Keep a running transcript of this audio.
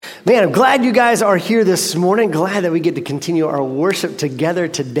Man, I'm glad you guys are here this morning. Glad that we get to continue our worship together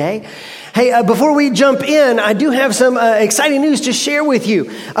today. Hey, before we jump in, I do have some exciting news to share with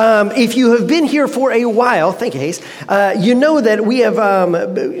you. If you have been here for a while, thank you, Hayes, you know that we have,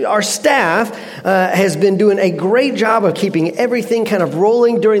 our staff has been doing a great job of keeping everything kind of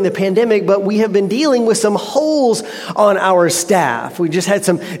rolling during the pandemic, but we have been dealing with some holes on our staff. We just had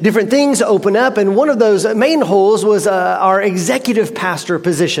some different things open up, and one of those main holes was our executive pastor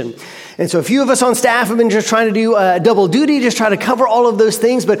position. And so a few of us on staff have been just trying to do double duty, just try to cover all of those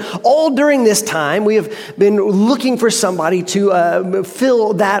things. But all during this time, we have been looking for somebody to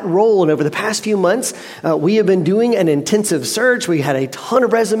fill that role. And over the past few months, we have been doing an intensive search. We had a ton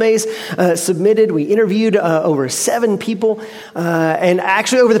of resumes submitted. We interviewed over 7 people. And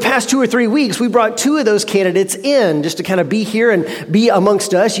actually, over the past 2 or 3 weeks, we brought 2 of those candidates in just to kind of be here and be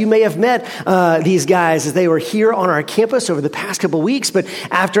amongst us. You may have met these guys as they were here on our campus over the past couple of weeks. But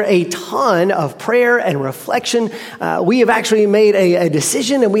after a ton of prayer and reflection, we have actually made a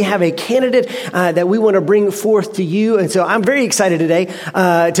decision, and we have a candidate that we want to bring forth to you. And so I'm very excited today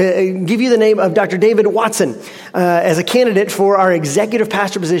to give you the name of Dr. David Watson as a candidate for our executive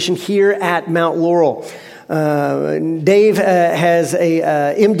pastor position here at Mount Laurel. Dave has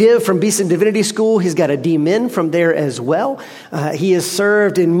a MDiv from Beeson Divinity School. He's got a DMin from there as well. He has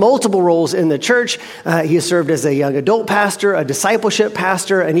served in multiple roles in the church. He has served as a young adult pastor, a discipleship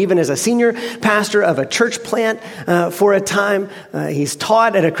pastor, and even as a senior pastor of a church plant for a time. He's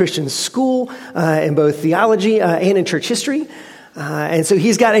taught at a Christian school in both theology and in church history. And so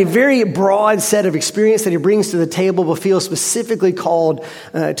he's got a very broad set of experience that he brings to the table, but feels specifically called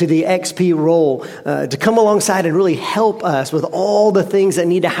to the XP role to come alongside and really help us with all the things that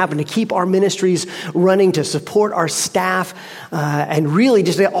need to happen to keep our ministries running, to support our staff, and really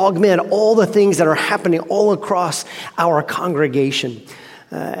just to augment all the things that are happening all across our congregation.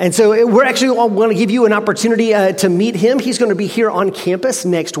 And so we're actually going to give you an opportunity to meet him. He's going to be here on campus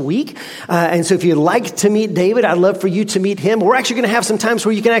next week. And so if you'd like to meet David, I'd love for you to meet him. We're actually going to have some times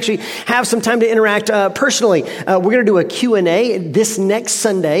where you can actually have some time to interact personally. We're going to do a Q&A this next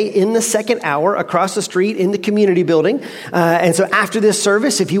Sunday in the second hour across the street in the community building. And so after this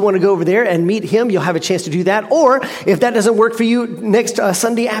service, if you want to go over there and meet him, you'll have a chance to do that. Or if that doesn't work for you, next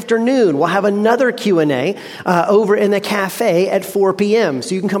Sunday afternoon, we'll have another Q&A over in the cafe at 4 p.m.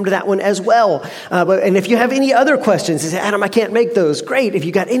 So you can come to that one as well. And if you have any other questions, you say, Adam, I can't make those. Great. If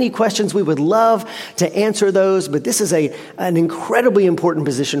you got any questions, we would love to answer those. But this is an incredibly important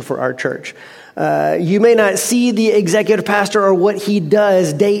position for our church. You may not see the executive pastor or what he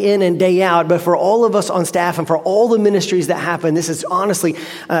does day in and day out, but for all of us on staff and for all the ministries that happen, this is honestly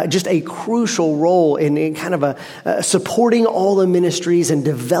just a crucial role in kind of supporting all the ministries and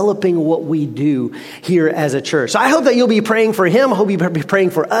developing what we do here as a church. So I hope that you'll be praying for him. I hope you'll be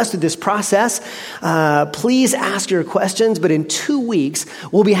praying for us through this process. Please ask your questions, but in 2 weeks,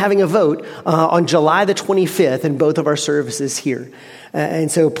 we'll be having a vote on July the 25th in both of our services here.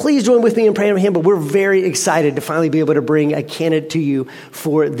 And so please join with me in praying for him, but we're very excited to finally be able to bring a candidate to you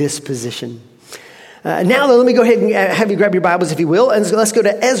for this position. Now, let me go ahead and have you grab your Bibles, if you will, and let's go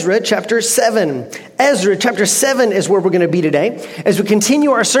to Ezra chapter 7. Ezra chapter 7 is where we're going to be today as we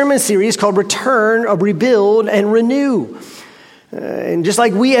continue our sermon series called Return, Rebuild, and Renew. And just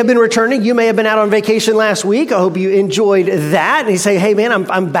like we have been returning, you may have been out on vacation last week. I hope you enjoyed that. And you say, hey, man,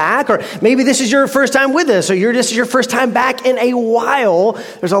 I'm back. Or maybe this is your first time with us, or this is your first time back in a while.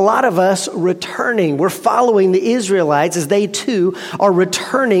 There's a lot of us returning. We're following the Israelites as they, too, are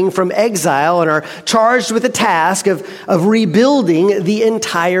returning from exile and are charged with the task of rebuilding the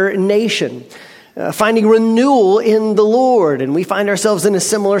entire nation. Finding renewal in the Lord, and we find ourselves in a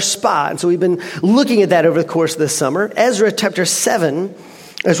similar spot. And so we've been looking at that over the course of this summer. Ezra chapter 7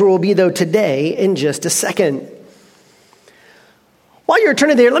 is where we'll be, though, today in just a second. While you're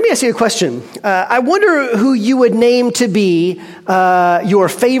turning there, let me ask you a question. I wonder who you would name to be your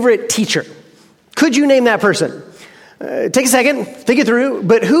favorite teacher. Could you name that person? Take a second, think it through,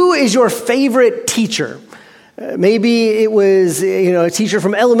 but who is your favorite teacher? Maybe it was, a teacher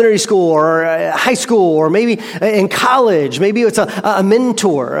from elementary school or high school, or maybe in college. Maybe it's a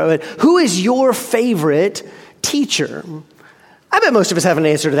mentor. Who is your favorite teacher? I bet most of us have an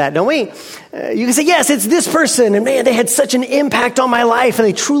answer to that, don't we? You can say, yes, it's this person. And man, they had such an impact on my life, and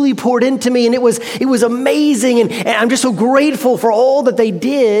they truly poured into me, and it was amazing. And I'm just so grateful for all that they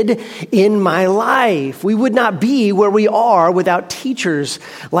did in my life. We would not be where we are without teachers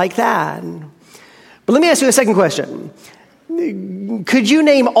like that. But let me ask you a second question. Could you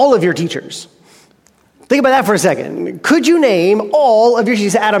name all of your teachers? Think about that for a second. Could you name all of your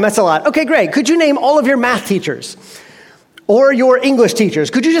teachers? Adam, that's a lot. Okay, great. Could you name all of your math teachers? or your English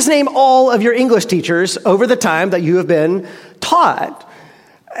teachers? Could you just name all of your English teachers over the time that you have been taught?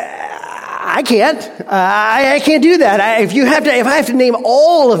 I can't. I can't do that. If I have to name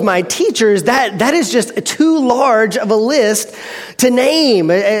all of my teachers, that is just too large of a list to name.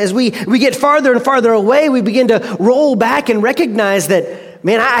 As we get farther and farther away, we begin to roll back and recognize that,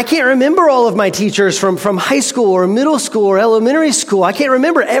 man, I can't remember all of my teachers from high school or middle school or elementary school. I can't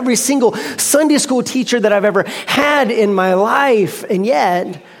remember every single Sunday school teacher that I've ever had in my life. And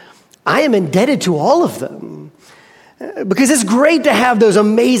yet, I am indebted to all of them. Because it's great to have those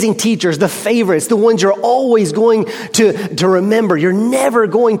amazing teachers, the favorites, the ones you're always going to remember. You're never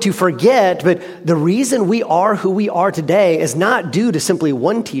going to forget. But the reason we are who we are today is not due to simply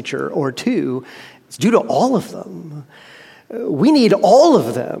one teacher or two. It's due to all of them. We need all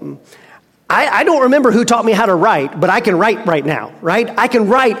of them. I don't remember who taught me how to write, but I can write right now, right? I can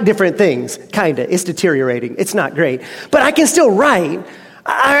write different things, kind of. It's deteriorating. It's not great. But I can still write.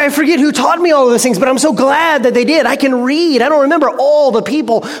 I forget who taught me all of those things, but I'm so glad that they did. I can read. I don't remember all the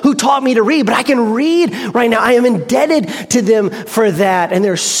people who taught me to read, but I can read right now. I am indebted to them for that. And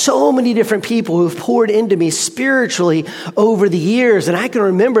there's so many different people who've poured into me spiritually over the years. And I can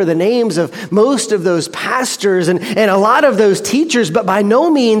remember the names of most of those pastors and a lot of those teachers, but by no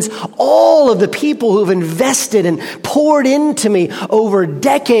means all of the people who've invested and poured into me over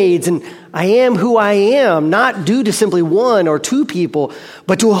decades. And I am who I am, not due to simply one or two people,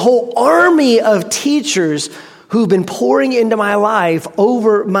 but to a whole army of teachers who've been pouring into my life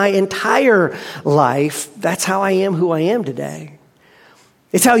over my entire life. That's how I am who I am today.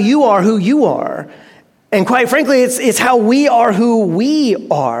 It's how you are who you are. And quite frankly, it's how we are who we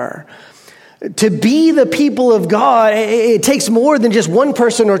are. To be the people of God, it takes more than just one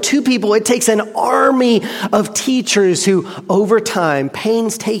person or two people. It takes an army of teachers who, over time,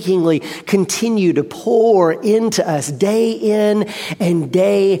 painstakingly continue to pour into us day in and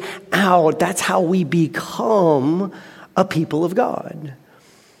day out. That's how we become a people of God.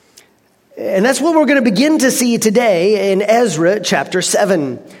 And that's what we're going to begin to see today in Ezra chapter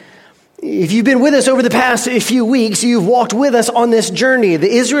 7. If you've been with us over the past few weeks, you've walked with us on this journey. The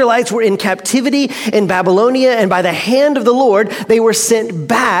Israelites were in captivity in Babylonia, and by the hand of the Lord, they were sent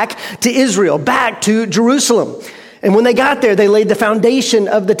back to Israel, back to Jerusalem. And when they got there, they laid the foundation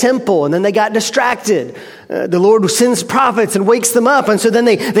of the temple, and then they got distracted. The Lord sends prophets and wakes them up, and so then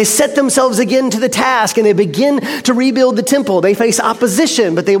they set themselves again to the task, and they begin to rebuild the temple. They face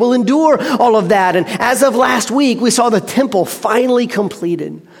opposition, but they will endure all of that. And as of last week, we saw the temple finally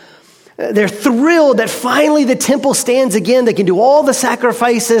completed. They're thrilled that finally the temple stands again. They can do all the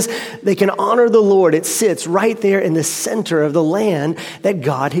sacrifices. They can honor the Lord. It sits right there in the center of the land that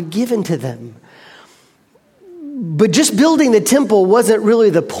God had given to them. But just building the temple wasn't really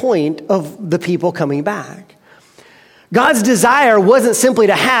the point of the people coming back. God's desire wasn't simply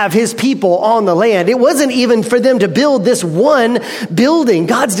to have his people on the land. It wasn't even for them to build this one building.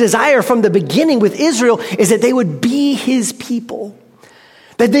 God's desire from the beginning with Israel is that they would be his people.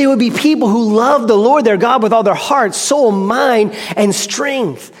 That they would be people who love the Lord their God with all their heart, soul, mind, and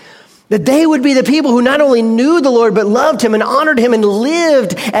strength. That they would be the people who not only knew the Lord, but loved him and honored him and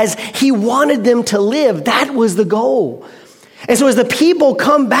lived as he wanted them to live. That was the goal. And so as the people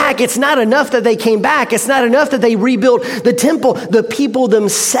come back, it's not enough that they came back. It's not enough that they rebuilt the temple. The people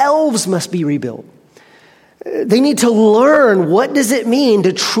themselves must be rebuilt. They need to learn, what does it mean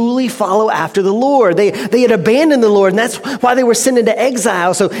to truly follow after the Lord? They had abandoned the Lord, and that's why they were sent into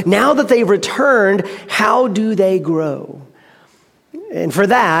exile. So now that they've returned, how do they grow? And for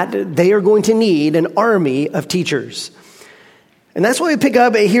that, they are going to need an army of teachers. And that's what we pick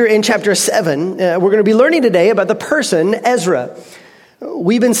up here in chapter 7. We're going to be learning today about the person Ezra.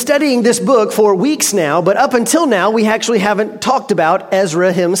 We've been studying this book for weeks now, but up until now, we actually haven't talked about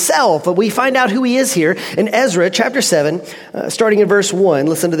Ezra himself. But we find out who he is here in Ezra chapter 7, starting in verse 1.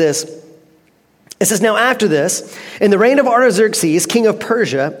 Listen to this. It says, "Now after this, in the reign of Artaxerxes, king of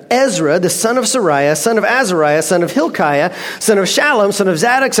Persia, Ezra, the son of Sariah, son of Azariah, son of Hilkiah, son of Shallum, son of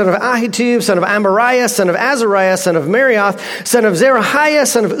Zadok, son of Ahitub, son of Amariah, son of Azariah, son of Marioth, son of Zerahiah,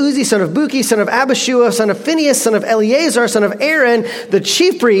 son of Uzi, son of Buki, son of Abishua, son of Phinehas, son of Eleazar, son of Aaron, the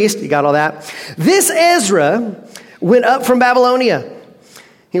chief priest," you got all that, "this Ezra went up from Babylonia.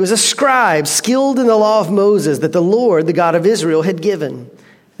 He was a scribe, skilled in the law of Moses that the Lord, the God of Israel, had given.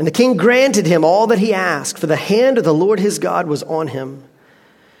 And the king granted him all that he asked, for the hand of the Lord his God was on him.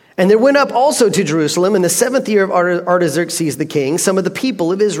 And there went up also to Jerusalem in the 7th year of Artaxerxes the king some of the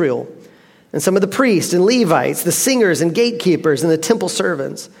people of Israel, and some of the priests and Levites, the singers and gatekeepers and the temple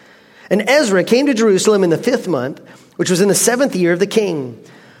servants. And Ezra came to Jerusalem in the 5th month, which was in the 7th year of the king.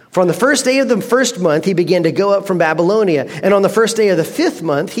 For on the first day of the first month, he began to go up from Babylonia. And on the first day of the 5th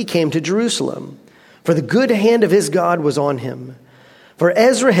month, he came to Jerusalem. For the good hand of his God was on him. For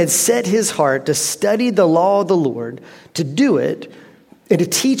Ezra had set his heart to study the law of the Lord, to do it, and to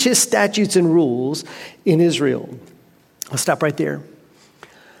teach his statutes and rules in Israel. I'll stop right there.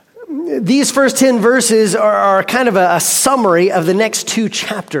 These first 10 verses are kind of a summary of the next 2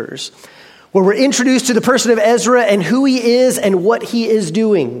 chapters, where we're introduced to the person of Ezra and who he is and what he is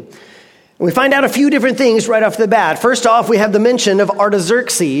doing. We find out a few different things right off the bat. First off, we have the mention of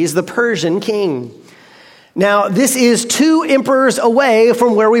Artaxerxes, the Persian king. Now, this is 2 emperors away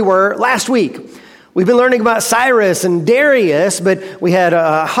from where we were last week. We've been learning about Cyrus and Darius, but we had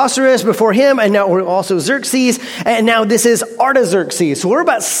Ahasuerus before him, and now we're also Xerxes, and now this is Artaxerxes. So we're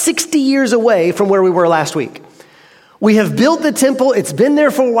about 60 years away from where we were last week. We have built the temple. It's been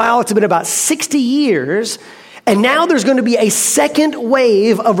there for a while. It's been about 60 years, and now there's going to be a second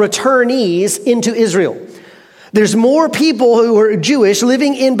wave of returnees into Israel. There's more people who are Jewish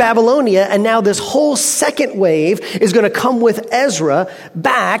living in Babylonia, and now this whole second wave is going to come with Ezra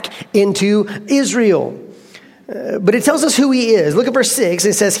back into Israel. But it tells us who he is. Look at verse 6.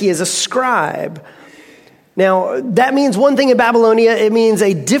 It says he is a scribe. Now, that means one thing in Babylonia. It means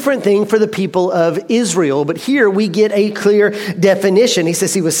a different thing for the people of Israel. But here we get a clear definition. He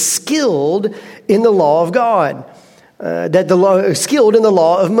says he was skilled in the law of God. Skilled in the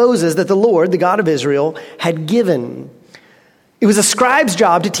law of Moses that the Lord, the God of Israel, had given. It was a scribe's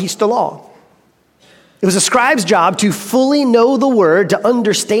job to teach the law. It was a scribe's job to fully know the word, to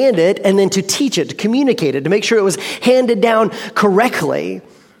understand it, and then to teach it, to communicate it, to make sure it was handed down correctly.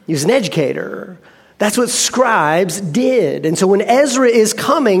 He was an educator. That's what scribes did. And so when Ezra is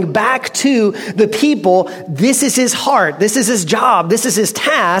coming back to the people, this is his heart, this is his job, this is his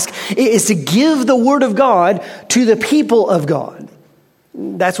task, is to give the word of God to the people of God.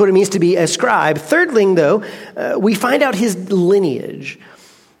 That's what it means to be a scribe. Third thing, though, we find out his lineage.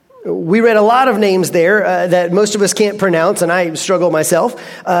 We read a lot of names there that most of us can't pronounce, and I struggle myself.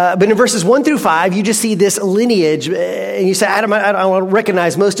 But in verses 1 through 5, you just see this lineage, and you say, Adam, I don't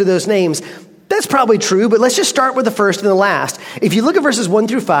recognize most of those names. That's probably true, but let's just start with the first and the last. If you look at verses 1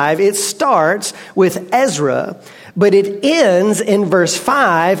 through 5, it starts with Ezra, but it ends in verse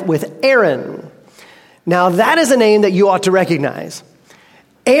 5 with Aaron. Now, that is a name that you ought to recognize.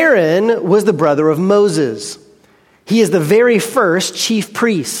 Aaron was the brother of Moses. He is the very first chief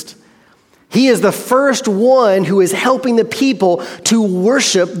priest. He is the first one who is helping the people to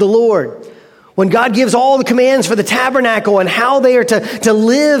worship the Lord. When God gives all the commands for the tabernacle and how they are to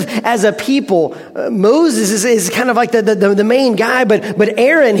live as a people, Moses is kind of like the main guy, but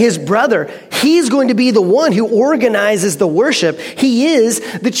Aaron, his brother, he's going to be the one who organizes the worship. He is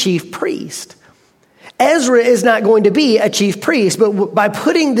the chief priest. Ezra is not going to be a chief priest, but by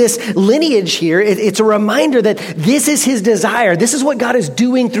putting this lineage here, it's a reminder that this is his desire. This is what God is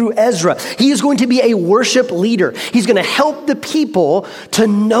doing through Ezra. He is going to be a worship leader. He's going to help the people to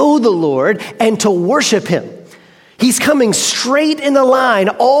know the Lord and to worship him. He's coming straight in the line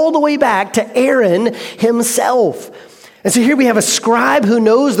all the way back to Aaron himself. And so here we have a scribe who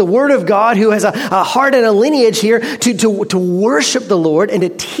knows the word of God, who has a heart and a lineage here to worship the Lord and to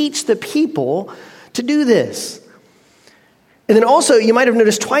teach the people to do this. And then also, you might have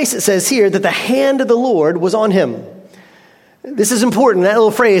noticed twice it says here that the hand of the Lord was on him. This is important, that little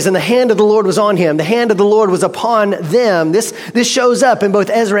phrase, and the hand of the Lord was on him. The hand of the Lord was upon them. This shows up in both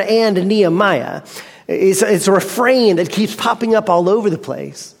Ezra and Nehemiah. It's a refrain that keeps popping up all over the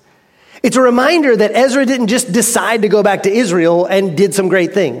place. It's a reminder that Ezra didn't just decide to go back to Israel and did some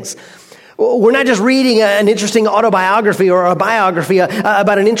great things. We're not just reading an interesting autobiography or a biography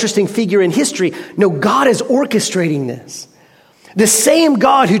about an interesting figure in history. No, God is orchestrating this. The same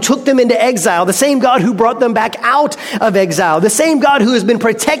God who took them into exile, the same God who brought them back out of exile, the same God who has been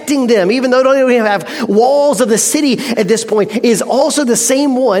protecting them, even though they don't even have walls of the city at this point, is also the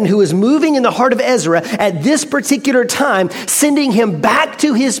same one who is moving in the heart of Ezra at this particular time, sending him back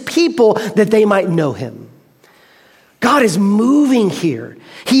to his people that they might know him. God is moving here.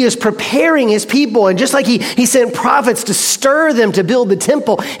 He is preparing his people. And just like he sent prophets to stir them to build the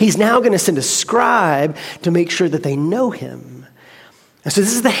temple, he's now going to send a scribe to make sure that they know him. And so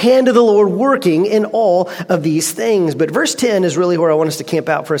this is the hand of the Lord working in all of these things. But verse 10 is really where I want us to camp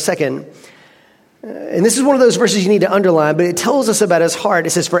out for a second. And this is one of those verses you need to underline, but it tells us about his heart.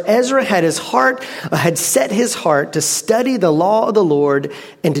 It says, for Ezra had set his heart to study the law of the Lord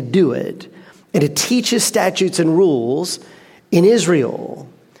and to do it, and to teach his statutes and rules in Israel.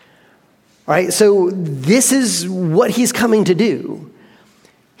 All right, so this is what he's coming to do.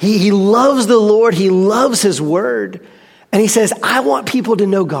 He loves the Lord. He loves his word. And he says, I want people to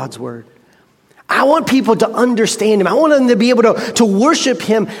know God's word. I want people to understand him. I want them to be able to worship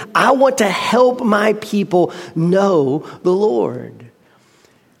him. I want to help my people know the Lord.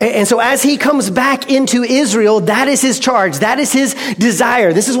 And so as he comes back into Israel, that is his charge. That is his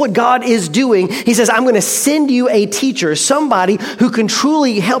desire. This is what God is doing. He says, I'm going to send you a teacher, somebody who can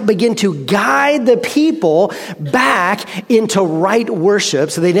truly help begin to guide the people back into right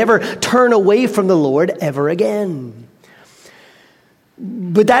worship so they never turn away from the Lord ever again.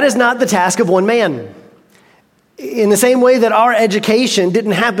 But that is not the task of one man. In the same way that our education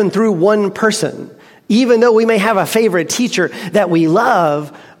didn't happen through one person, even though we may have a favorite teacher that we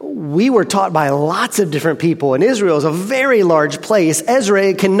love, we were taught by lots of different people. And Israel is a very large place.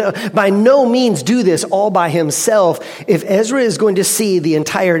 Ezra can by no means do this all by himself. If Ezra is going to see the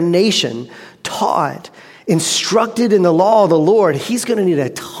entire nation taught, instructed in the law of the Lord, he's going to need a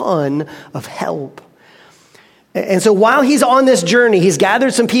ton of help. And so while he's on this journey, he's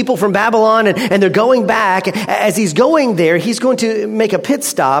gathered some people from Babylon and they're going back. As he's going there, he's going to make a pit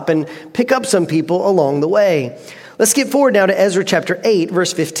stop and pick up some people along the way. Let's skip forward now to Ezra chapter 8,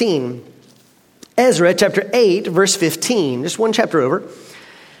 verse 15. Ezra chapter 8, verse 15, just one chapter over.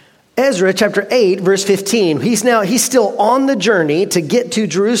 Ezra chapter 8, verse 15. He's still on the journey to get to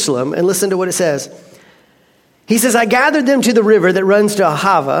Jerusalem, and listen to what it says. He says, I gathered them to the river that runs to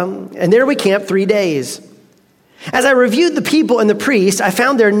Ahava, and there we camped 3 days. As I reviewed the people and the priests, I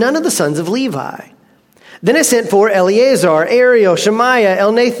found there none of the sons of Levi. Then I sent for Eleazar, Ariel, Shemaiah,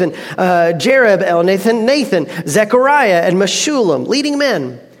 Elnathan, Jereb, Elnathan, Nathan, Zechariah, and Meshullam, leading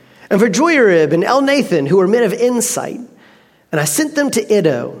men, and for Joiarib and Elnathan, who were men of insight. And I sent them to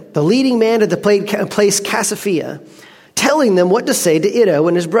Iddo, the leading man at the place Casaphia, telling them what to say to Iddo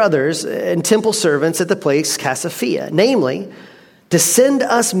and his brothers and temple servants at the place Casaphia, namely, to send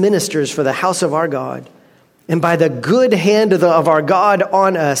us ministers for the house of our God. And by the good hand of our God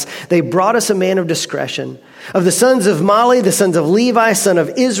on us, they brought us a man of discretion. Of the sons of Mali, the sons of Levi, son of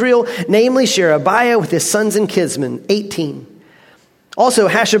Israel, namely Sherebiah with his sons and kinsmen, 18. Also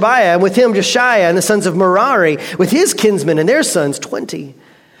Hashabiah, and with him Jeshiah, and the sons of Merari, with his kinsmen and their sons, 20.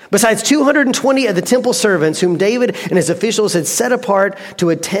 Besides 220 of the temple servants whom David and his officials had set apart to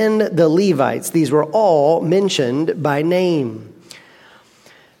attend the Levites. These were all mentioned by name.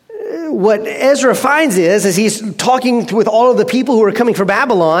 What Ezra finds is, as he's talking with all of the people who are coming from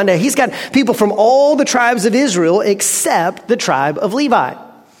Babylon, he's got people from all the tribes of Israel except the tribe of Levi.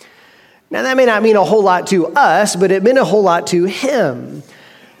 Now, that may not mean a whole lot to us, but it meant a whole lot to him.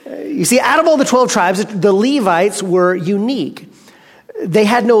 You see, out of all the 12 tribes, the Levites were unique. They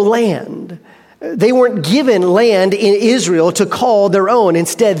had no land. They weren't given land in Israel to call their own.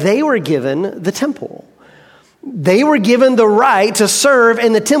 Instead, they were given the temple. They were given the right to serve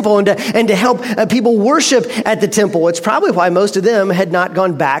in the temple and to help people worship at the temple. It's probably why most of them had not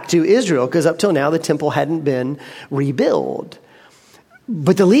gone back to Israel, because up till now the temple hadn't been rebuilt.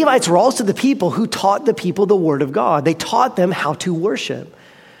 But the Levites were also the people who taught the people the word of God. They taught them how to worship.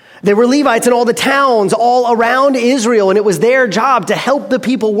 There were Levites in all the towns all around Israel, and it was their job to help the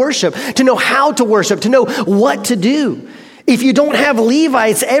people worship, to know how to worship, to know what to do. If you don't have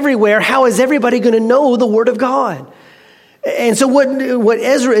Levites everywhere, how is everybody going to know the word of God? And so what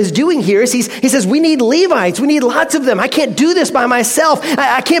Ezra is doing here is he says, we need Levites. We need lots of them. I can't do this by myself.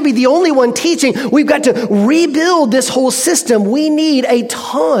 I can't be the only one teaching. We've got to rebuild this whole system. We need a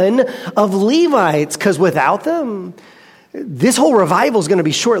ton of Levites, because without them, this whole revival is going to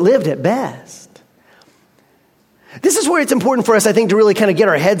be short-lived at best. This is where it's important for us, I think, to really kind of get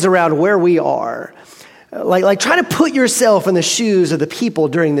our heads around where we are. Like try to put yourself in the shoes of the people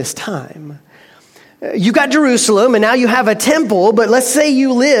during this time. You've got Jerusalem, and now you have a temple, but let's say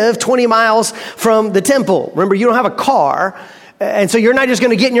you live 20 miles from the temple. Remember, you don't have a car, and so you're not just going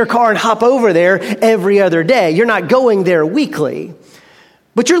to get in your car and hop over there every other day. You're not going there weekly.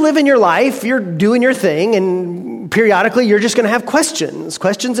 But you're living your life, you're doing your thing, and periodically you're just going to have questions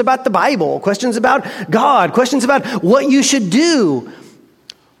about the Bible, questions about God, questions about what you should do.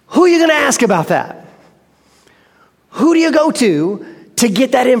 Who are you going to ask about that? Who do you go to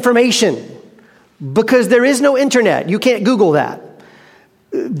get that information? Because there is no internet. You can't Google that.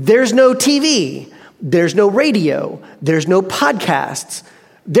 There's no TV. There's no radio. There's no podcasts.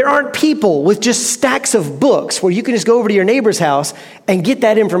 There aren't people with just stacks of books where you can just go over to your neighbor's house and get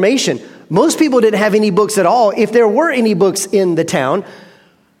that information. Most people didn't have any books at all. If there were any books in the town,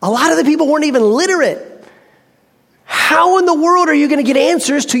 a lot of the people weren't even literate. How in the world are you going to get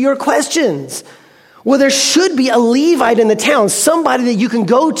answers to your questions? Well, there should be a Levite in the town, somebody that you can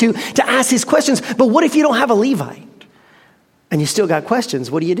go to ask these questions. But what if you don't have a Levite and you still got questions?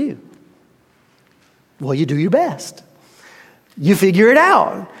 What do? Well, you do your best. You figure it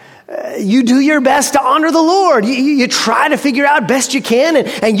out. You do your best to honor the Lord. You try to figure out best you can,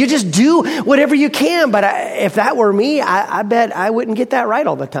 and you just do whatever you can. But if that were me, I bet I wouldn't get that right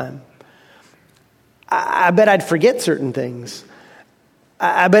all the time. I bet I'd forget certain things.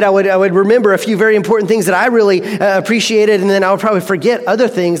 I bet I would remember a few very important things that I really appreciated, and then I would probably forget other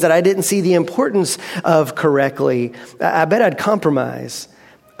things that I didn't see the importance of correctly. I bet I'd compromise.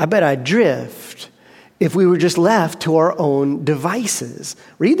 I bet I'd drift if we were just left to our own devices.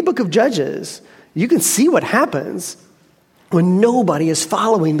 Read the book of Judges. You can see what happens when nobody is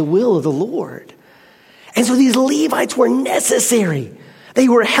following the will of the Lord. And so these Levites were necessary. They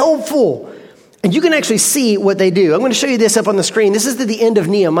were helpful. And you can actually see what they do. I'm going to show you this up on the screen. This is at the end of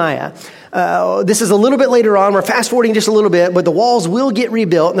Nehemiah. This is a little bit later on. We're fast forwarding just a little bit, but the walls will get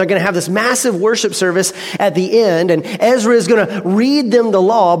rebuilt, and they're going to have this massive worship service at the end. And Ezra is going to read them the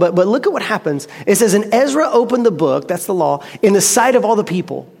law, but look at what happens. It says, and Ezra opened the book, that's the law, in the sight of all the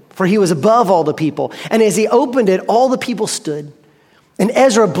people, for he was above all the people. And as he opened it, all the people stood. And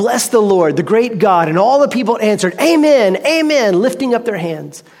Ezra blessed the Lord, the great God, and all the people answered, Amen, Amen, lifting up their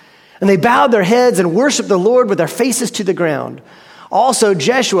hands. And they bowed their heads and worshiped the Lord with their faces to the ground. Also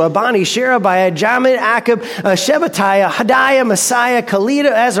Jeshua, Bani, Sherebiah, Jamin, Akab, Shebbatiah, Hadiah, Messiah, Kalida,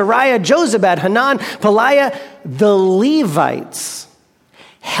 Azariah, Jozabad, Hanan, Peliah, the Levites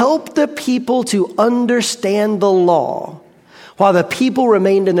helped the people to understand the law while the people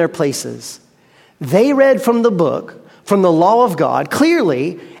remained in their places. They read from the book, from the law of God,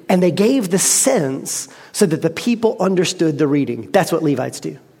 clearly, and they gave the sense so that the people understood the reading. That's what Levites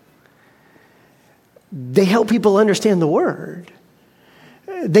do. They help people understand the word.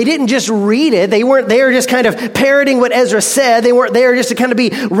 They didn't just read it. They weren't there just kind of parroting what Ezra said. They weren't there just to kind of be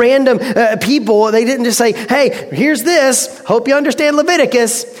random people. They didn't just say, hey, here's this. Hope you understand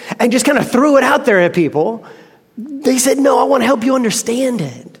Leviticus. And just kind of threw it out there at people. They said, no, I want to help you understand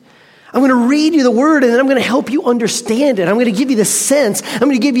it. I'm going to read you the word, and then I'm going to help you understand it. I'm going to give you the sense. I'm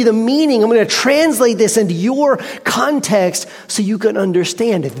going to give you the meaning. I'm going to translate this into your context so you can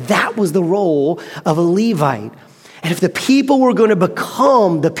understand it. That was the role of a Levite. And if the people were going to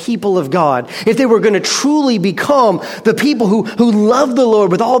become the people of God, if they were going to truly become the people who love the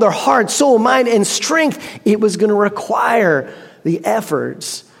Lord with all their heart, soul, mind, and strength, it was going to require the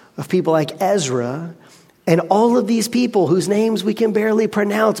efforts of people like Ezra and all of these people whose names we can barely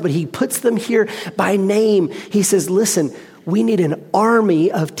pronounce, but he puts them here by name. He says, listen, we need an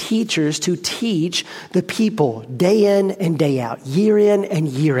army of teachers to teach the people day in and day out, year in and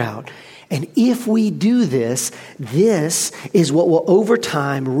year out. And if we do this, this is what will over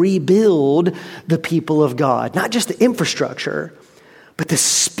time rebuild the people of God. Not just the infrastructure, but the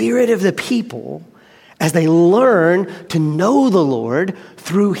spirit of the people as they learn to know the Lord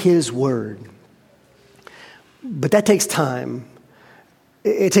through his word. But that takes time.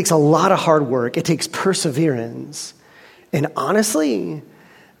 It takes a lot of hard work. It takes perseverance. And honestly,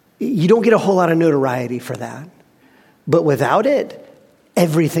 you don't get a whole lot of notoriety for that. But without it,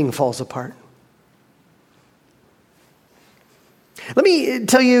 everything falls apart. Let me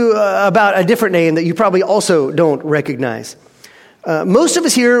tell you about a different name that you probably also don't recognize. Most of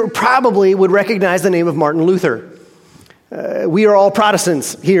us here probably would recognize the name of Martin Luther. We are all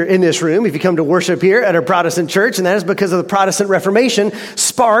Protestants here in this room, if you come to worship here at a Protestant church, and that is because of the Protestant Reformation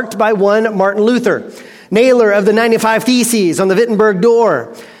sparked by one Martin Luther, nailer of the 95 Theses on the Wittenberg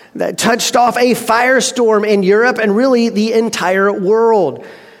door that touched off a firestorm in Europe and really the entire world.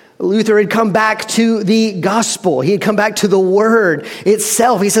 Luther had come back to the gospel. He had come back to the word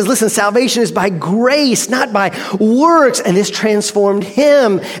itself. He says, listen, salvation is by grace, not by works. And this transformed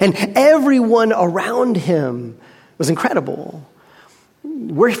him and everyone around him. It was incredible.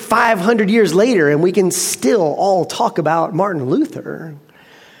 We're 500 years later, and we can still all talk about Martin Luther.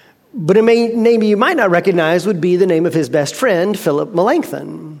 But a name you might not recognize would be the name of his best friend, Philip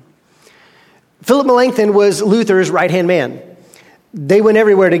Melanchthon. Philip Melanchthon was Luther's right-hand man. They went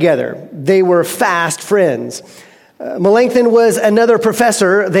everywhere together. They were fast friends. Melanchthon was another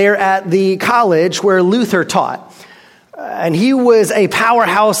professor there at the college where Luther taught. And he was a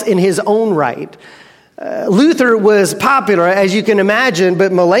powerhouse in his own right. Luther was popular, as you can imagine,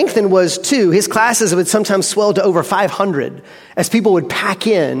 but Melanchthon was too. His classes would sometimes swell to over 500 as people would pack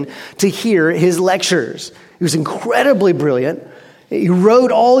in to hear his lectures. He was incredibly brilliant. He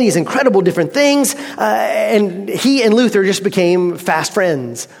wrote all these incredible different things, and he and Luther just became fast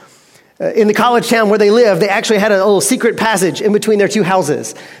friends. In the college town where they lived, they actually had a little secret passage in between their two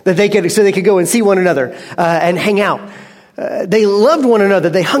houses so they could go and see one another and hang out. They loved one another.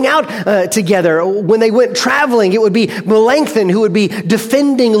 They hung out together. When they went traveling, it would be Melanchthon who would be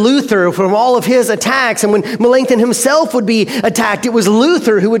defending Luther from all of his attacks. And when Melanchthon himself would be attacked, it was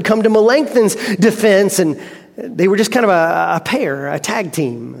Luther who would come to Melanchthon's defense. And they were just kind of a pair, a tag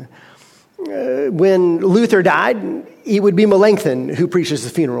team. When Luther died, it would be Melanchthon who preaches the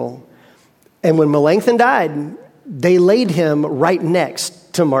funeral. And when Melanchthon died, they laid him right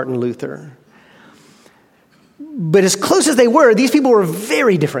next to Martin Luther. But as close as they were, these people were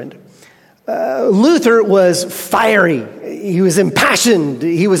very different. Luther was fiery. He was impassioned.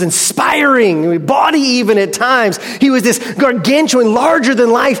 He was inspiring, bawdy even at times. He was this gargantuan,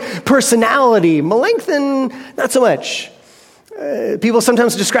 larger-than-life personality. Melanchthon, not so much. People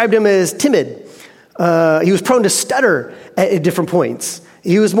sometimes described him as timid. He was prone to stutter at different points.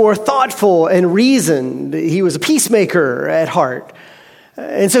 He was more thoughtful and reasoned. He was a peacemaker at heart.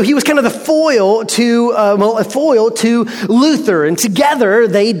 And so he was kind of the foil to Luther. And together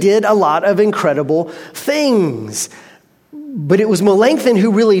they did a lot of incredible things. But it was Melanchthon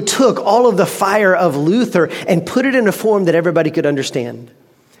who really took all of the fire of Luther and put it in a form that everybody could understand.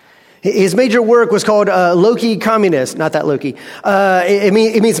 His major work was called Loci Communis, not that Loki. It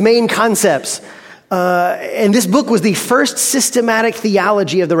means main concepts. And this book was the first systematic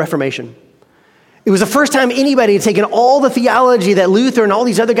theology of the Reformation. It was the first time anybody had taken all the theology that Luther and all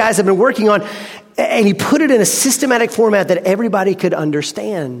these other guys have been working on, and he put it in a systematic format that everybody could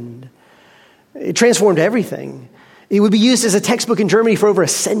understand. It transformed everything. It would be used as a textbook in Germany for over a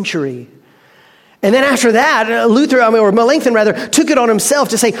century. And then after that, Melanchthon took it on himself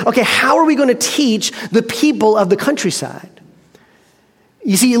to say, okay, how are we going to teach the people of the countryside?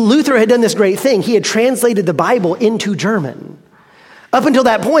 You see, Luther had done this great thing. He had translated the Bible into German. Up until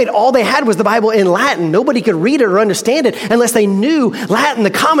that point, all they had was the Bible in Latin. Nobody could read it or understand it unless they knew Latin. The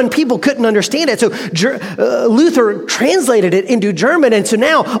common people couldn't understand it. So Luther translated it into German. And so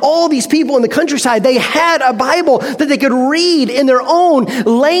now all these people in the countryside, they had a Bible that they could read in their own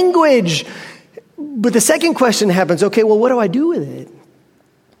language. But the second question happens, okay, well, what do I do with it?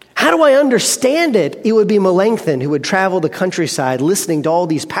 How do I understand it? It would be Melanchthon who would travel the countryside, listening to all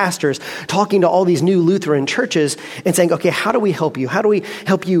these pastors, talking to all these new Lutheran churches, and saying, okay, how do we help you? How do we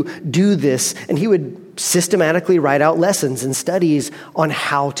help you do this? And he would systematically write out lessons and studies on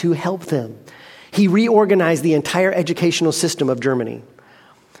how to help them. He reorganized the entire educational system of Germany.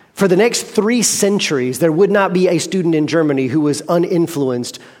 For the next 3 centuries, there would not be a student in Germany who was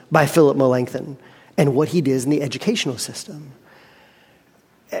uninfluenced by Philip Melanchthon and what he did in the educational system.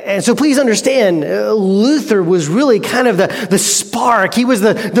 And so please understand, Luther was really kind of the spark. He was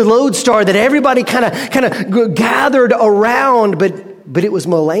the lodestar that everybody kind of gathered around. But it was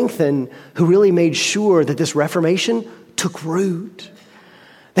Melanchthon who really made sure that this Reformation took root.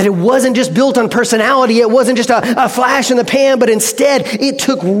 That it wasn't just built on personality. It wasn't just a flash in the pan, but instead it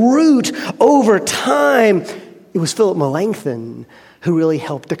took root over time. It was Philip Melanchthon who really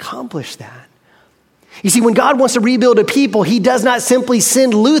helped accomplish that. You see, when God wants to rebuild a people, he does not simply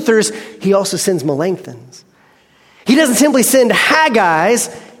send Luthers, he also sends Melanchthons. He doesn't simply send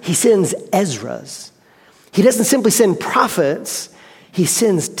Haggai's, he sends Ezra's. He doesn't simply send prophets, he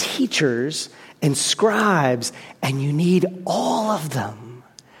sends teachers and scribes, and you need all of them.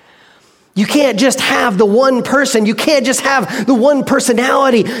 You can't just have the one person. You can't just have the one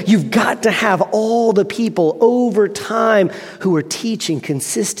personality. You've got to have all the people over time who are teaching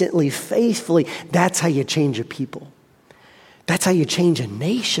consistently, faithfully. That's how you change a people. That's how you change a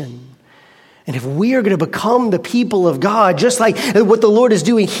nation. And if we are going to become the people of God, just like what the Lord is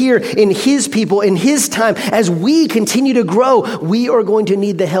doing here in his people, in his time, as we continue to grow, we are going to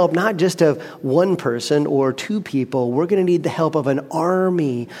need the help not just of one person or 2 people. We're going to need the help of an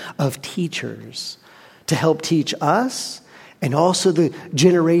army of teachers to help teach us and also the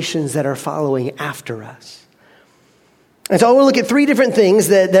generations that are following after us. And so I want to look at 3 different things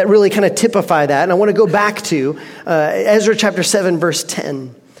that really kind of typify that. And I want to go back to Ezra chapter 7, verse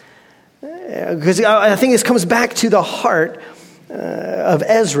 10. Because I think this comes back to the heart of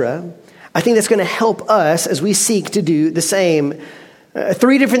Ezra. I think that's going to help us as we seek to do the same.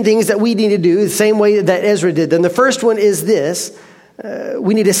 3 different things that we need to do the same way that Ezra did. Then the first one is this.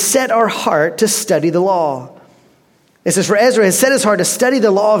 We need to set our heart to study the law. It says, for Ezra has set his heart to study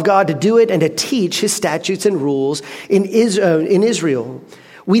the law of God, to do it, and to teach his statutes and rules in Israel.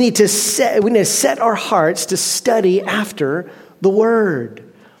 We need to set our hearts to study after the word.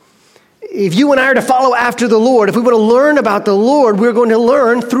 If you and I are to follow after the Lord, if we want to learn about the Lord, we're going to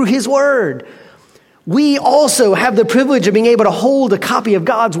learn through his word. We also have the privilege of being able to hold a copy of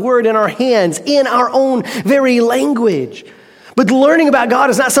God's word in our hands, in our own very language. But learning about God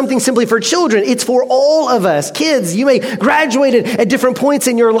is not something simply for children. It's for all of us. Kids, you may graduate at different points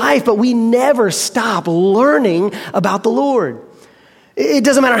in your life, but we never stop learning about the Lord. It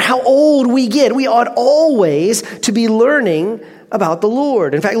doesn't matter how old we get. We ought always to be learning about the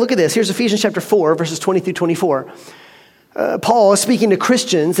Lord. In fact, look at this. Here's Ephesians chapter 4, verses 20 through 24. Paul is speaking to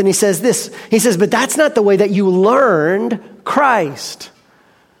Christians, and he says this. He says, but that's not the way that you learned Christ,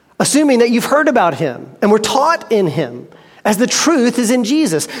 assuming that you've heard about him and were taught in him, as the truth is in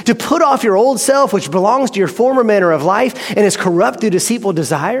Jesus, to put off your old self, which belongs to your former manner of life and is corrupt through deceitful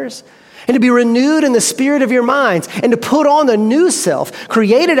desires, and to be renewed in the spirit of your minds, and to put on the new self,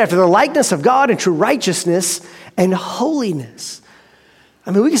 created after the likeness of God in true righteousness and holiness.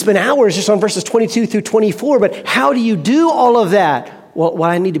 I mean, we can spend hours just on verses 22 through 24, but how do you do all of that? Well,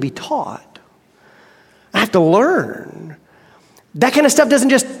 I need to be taught. I have to learn. That kind of stuff doesn't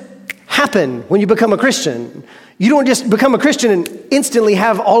just happen when you become a Christian. You don't just become a Christian and instantly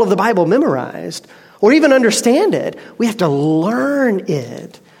have all of the Bible memorized or even understand it. We have to learn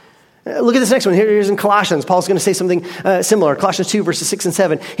it. Look at this next one. Here's in Colossians. Paul's going to say something similar. Colossians 2, verses 6 and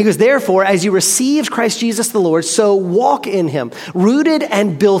 7. He goes, therefore, as you received Christ Jesus the Lord, so walk in him, rooted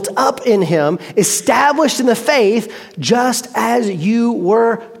and built up in him, established in the faith, just as you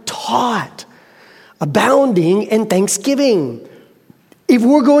were taught, abounding in thanksgiving. If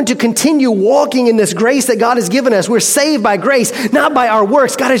we're going to continue walking in this grace that God has given us, we're saved by grace, not by our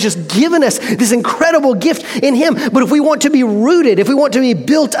works. God has just given us this incredible gift in him. But if we want to be rooted, if we want to be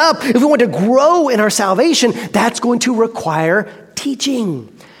built up, if we want to grow in our salvation, that's going to require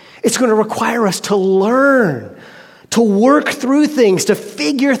teaching. It's going to require us to learn, to work through things, to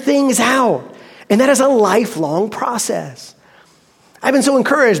figure things out. And that is a lifelong process. I've been so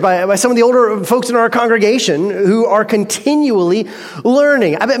encouraged by some of the older folks in our congregation who are continually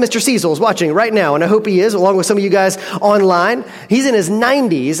learning. I bet Mr. Cecil is watching right now, and I hope he is, along with some of you guys online. He's in his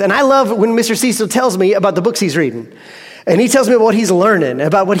 90s, and I love when Mr. Cecil tells me about the books he's reading. And he tells me what he's learning,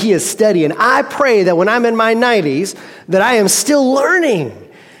 about what he is studying. I pray that when I'm in my 90s, that I am still learning,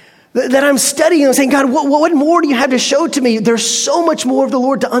 that I'm studying and saying, God, what more do you have to show to me? There's so much more of the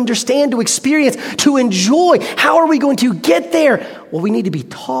Lord to understand, to experience, to enjoy. How are we going to get there? Well, we need to be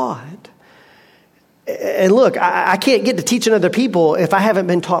taught. And look, I can't get to teaching other people if I haven't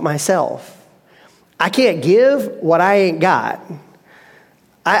been taught myself. I can't give what I ain't got.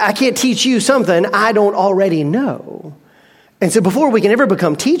 I can't teach you something I don't already know. And so before we can ever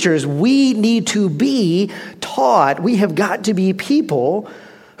become teachers, we need to be taught. We have got to be people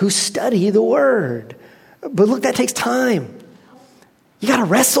who study the word. But look, that takes time. You got to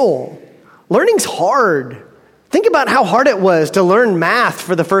wrestle. Learning's hard. Think about how hard it was to learn math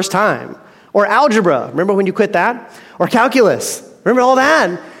for the first time. Or algebra. Remember when you quit that? Or calculus. Remember all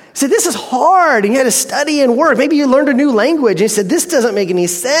that? You said, this is hard. And you had to study and work. Maybe you learned a new language. And you said, this doesn't make any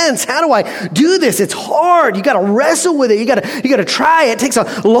sense. How do I do this? It's hard. You got to wrestle with it. You got to try. It takes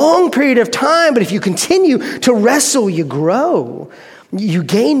a long period of time. But if you continue to wrestle, you grow. You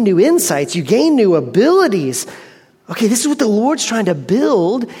gain new insights. You gain new abilities. Okay, this is what the Lord's trying to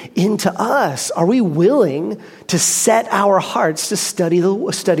build into us. Are we willing to set our hearts to study the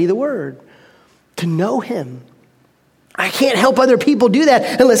Word, to know Him? I can't help other people do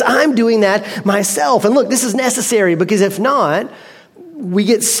that unless I'm doing that myself. And look, this is necessary because if not, we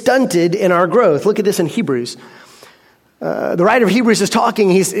get stunted in our growth. Look at this in Hebrews. The writer of Hebrews is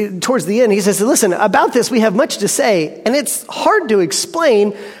talking, he's towards the end, he says, listen, about this we have much to say, and it's hard to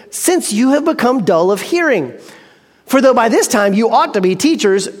explain since you have become dull of hearing. For though by this time you ought to be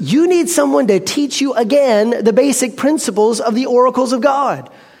teachers, you need someone to teach you again the basic principles of the oracles of God.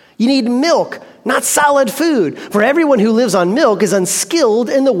 You need milk, not solid food, for everyone who lives on milk is unskilled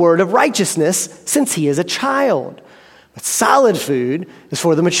in the word of righteousness since he is a child. But solid food is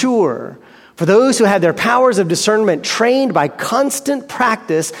for the mature, for those who have their powers of discernment trained by constant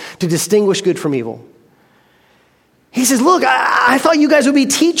practice to distinguish good from evil. He says, look, I thought you guys would be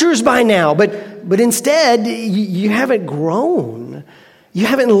teachers by now, but instead you haven't grown. You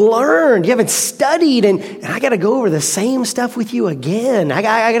haven't learned. You haven't studied. And I got to go over the same stuff with you again. I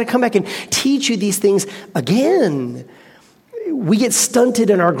got to come back and teach you these things again. We get stunted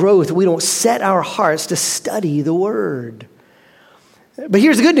in our growth. We don't set our hearts to study the Word. But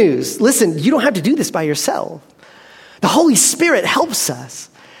here's the good news. Listen, you don't have to do this by yourself. The Holy Spirit helps us.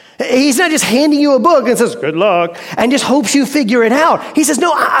 He's not just handing you a book and says, good luck, and just hopes you figure it out. He says,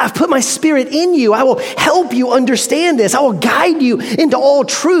 no, I've put my Spirit in you. I will help you understand this. I will guide you into all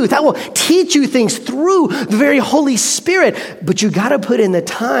truth. I will teach you things through the very Holy Spirit. But you got to put in the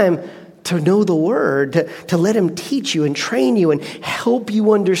time to know the Word, to let Him teach you and train you and help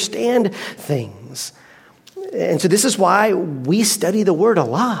you understand things. And so this is why we study the Word a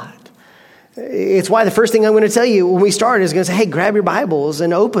lot. It's why the first thing I'm going to tell you when we start is going to say, hey, grab your Bibles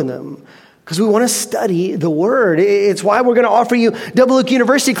and open them, because we want to study the Word. It's why we're going to offer you Double Oak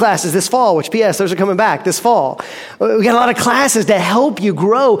University classes this fall, which, P.S., those are coming back this fall. We got a lot of classes to help you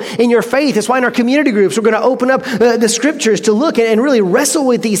grow in your faith. It's why in our community groups, we're going to open up the Scriptures to look and really wrestle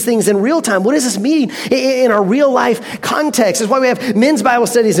with these things in real time. What does this mean in our real life context? It's why we have men's Bible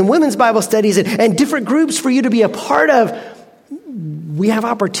studies and women's Bible studies and different groups for you to be a part of. We have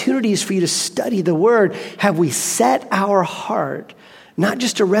opportunities for you to study the Word. Have we set our heart not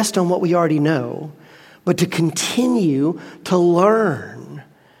just to rest on what we already know, but to continue to learn?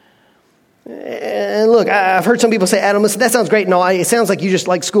 And look, I've heard some people say, Adam, listen, that sounds great and all. It sounds like you just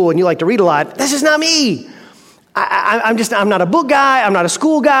like school and you like to read a lot. That's just not me. I'm not a book guy. I'm not a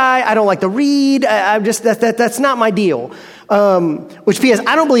school guy. I don't like to read. That's not my deal. Which, P.S.,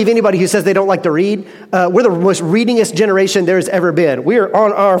 I don't believe anybody who says they don't like to read. We're the most readingest generation there's ever been. We are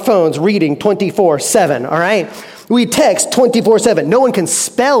on our phones reading 24/7, all right? We text 24/7. No one can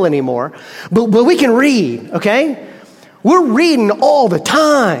spell anymore, but we can read, okay? We're reading all the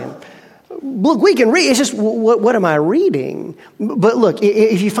time. Look, we can read. It's just, what am I reading? But look,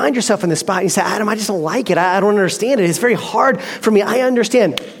 if you find yourself in this spot and you say, Adam, I just don't like it. I don't understand it. It's very hard for me. I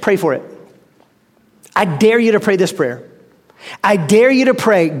understand. Pray for it. I dare you to pray this prayer. I dare you to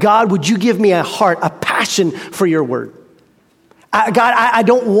pray, God, would you give me a heart, a passion for your word? God, I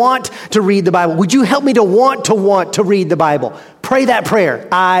don't want to read the Bible. Would you help me to want to read the Bible? Pray that prayer.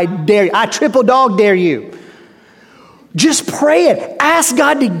 I dare you. I triple dog dare you. Just pray it. Ask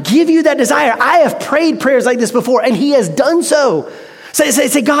God to give you that desire. I have prayed prayers like this before, and he has done so.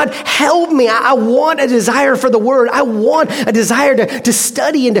 Say, God, help me. I want a desire for the word. I want a desire to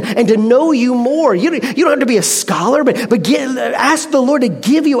study and to know you more. You don't have to be a scholar, but ask the Lord to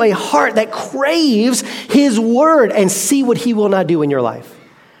give you a heart that craves his word and see what he will not do in your life.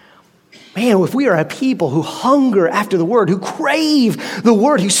 Man, if we are a people who hunger after the word, who crave the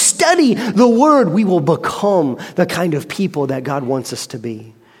word, who study the word, we will become the kind of people that God wants us to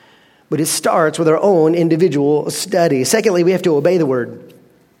be. But it starts with our own individual study. Secondly, we have to obey the word.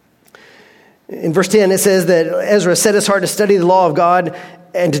 In verse 10, it says that Ezra set his heart to study the law of God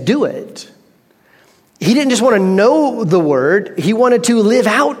and to do it. He didn't just want to know the word, he wanted to live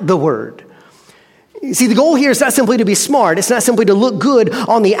out the word. You see, the goal here is not simply to be smart. It's not simply to look good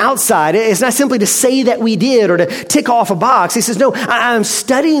on the outside. It's not simply to say that we did or to tick off a box. He says, no, I'm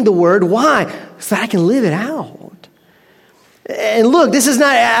studying the word. Why? So that I can live it out. And look, this is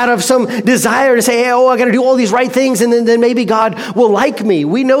not out of some desire to say, hey, I got to do all these right things and then maybe God will like me.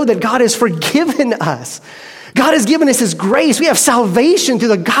 We know that God has forgiven us. God has given us his grace. We have salvation through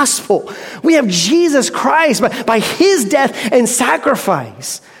the gospel. We have Jesus Christ by his death and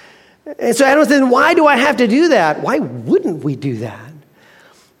sacrifice. And so Adam said, why do I have to do that? Why wouldn't we do that?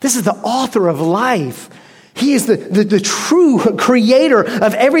 This is the author of life. He is the true creator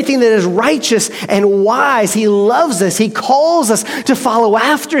of everything that is righteous and wise. He loves us. He calls us to follow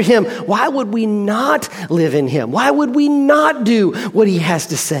after him. Why would we not live in him? Why would we not do what he has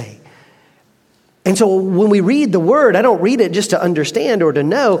to say? And so when we read the word, I don't read it just to understand or to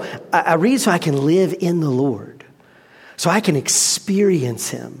know. I read so I can live in the Lord, so I can experience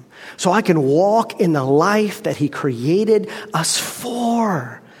him, so I can walk in the life that he created us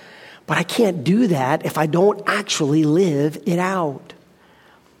for. But I can't do that if I don't actually live it out.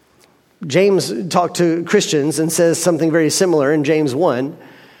 James talked to Christians and says something very similar in James 1.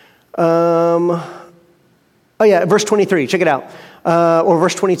 Verse 23, check it out. Or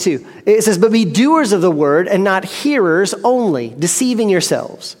verse 22. It says, but be doers of the word and not hearers only, deceiving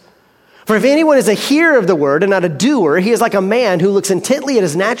yourselves. For if anyone is a hearer of the word and not a doer, he is like a man who looks intently at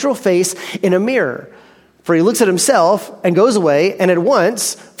his natural face in a mirror. For he looks at himself and goes away and at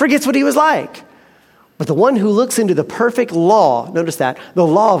once forgets what he was like. But the one who looks into the perfect law, notice that, the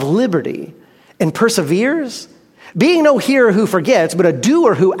law of liberty, and perseveres, being no hearer who forgets, but a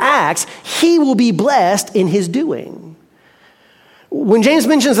doer who acts, he will be blessed in his doing. When James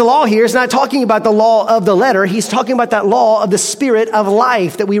mentions the law here, he's not talking about the law of the letter. He's talking about that law of the spirit of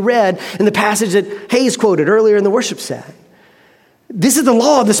life that we read in the passage that Hayes quoted earlier in the worship set. This is the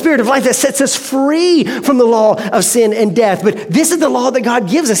law of the spirit of life that sets us free from the law of sin and death. But this is the law that God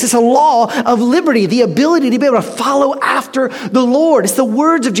gives us. It's a law of liberty, the ability to be able to follow after the Lord. It's the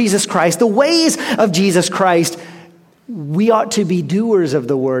words of Jesus Christ, the ways of Jesus Christ. We ought to be doers of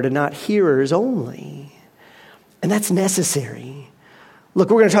the word and not hearers only. And that's necessary. Look,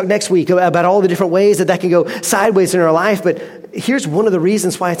 we're going to talk next week about all the different ways that can go sideways in our life. But here's one of the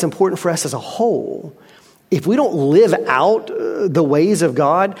reasons why it's important for us as a whole. If we don't live out the ways of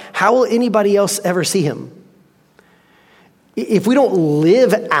God, how will anybody else ever see him? If we don't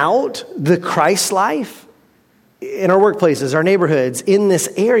live out the Christ life in our workplaces, our neighborhoods, in this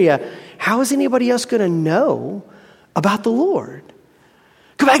area, how is anybody else going to know about the Lord?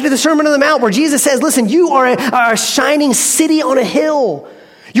 Go back to the Sermon on the Mount where Jesus says, listen, you are a shining city on a hill.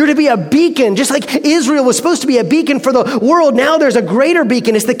 You're to be a beacon, just like Israel was supposed to be a beacon for the world. Now there's a greater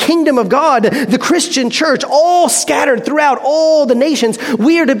beacon. It's the kingdom of God, the Christian church, all scattered throughout all the nations.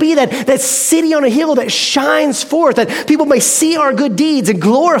 We are to be that city on a hill that shines forth, that people may see our good deeds and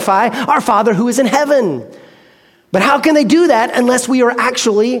glorify our Father who is in heaven. But how can they do that unless we are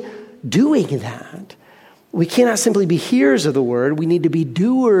actually doing that? We cannot simply be hearers of the word. We need to be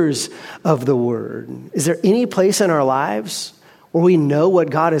doers of the word. Is there any place in our lives where we know what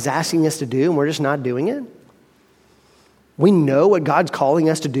God is asking us to do and we're just not doing it? We know what God's calling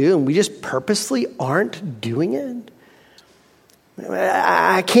us to do and we just purposely aren't doing it?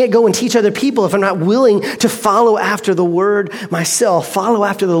 I can't go and teach other people if I'm not willing to follow after the word myself, follow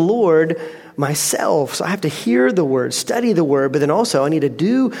after the Lord myself. So I have to hear the word, study the word, but then also I need to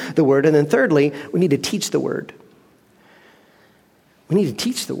do the word. And then thirdly, we need to teach the word. We need to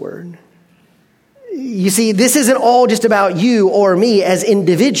teach the word. You see, this isn't all just about you or me as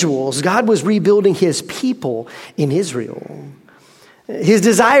individuals. God was rebuilding his people in Israel. His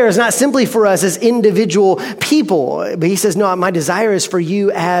desire is not simply for us as individual people, but he says, no, my desire is for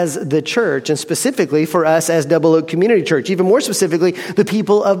you as the church, and specifically for us as Double Oak Community Church, even more specifically, the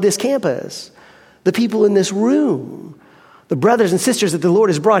people of this campus, the people in this room, the brothers and sisters that the Lord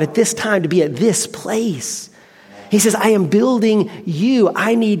has brought at this time to be at this place. He says, I am building you.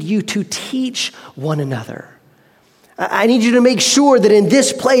 I need you to teach one another. I need you to make sure that in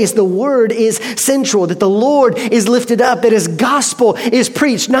this place, the word is central, that the Lord is lifted up, that his gospel is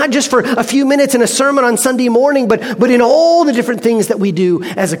preached, not just for a few minutes in a sermon on Sunday morning, but in all the different things that we do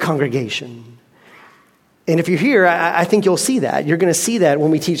as a congregation. And if you're here, I think you'll see that. You're going to see that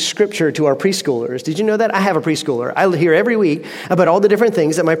when we teach scripture to our preschoolers. Did you know that? I have a preschooler. I hear every week about all the different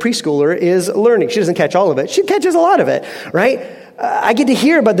things that my preschooler is learning. She doesn't catch all of it. She catches a lot of it, right? I get to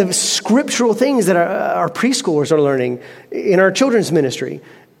hear about the scriptural things that our preschoolers are learning in our children's ministry.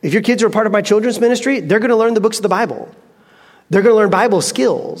 If your kids are a part of my children's ministry, they're going to learn the books of the Bible. They're going to learn Bible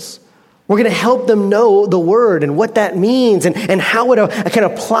skills. We're going to help them know the word and what that means and how it can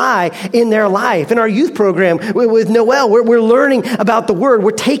apply in their life. In our youth program with Noel, we're learning about the word.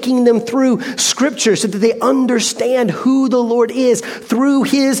 We're taking them through scripture so that they understand who the Lord is through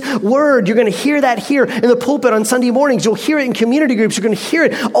his word. You're going to hear that here in the pulpit on Sunday mornings. You'll hear it in community groups. You're going to hear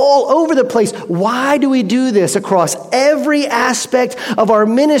it all over the place. Why do we do this across every aspect of our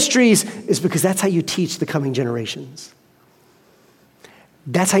ministries? Is because that's how you teach the coming generations.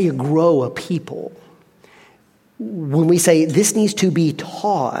 That's how you grow a people. When we say this needs to be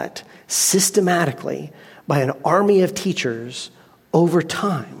taught systematically by an army of teachers over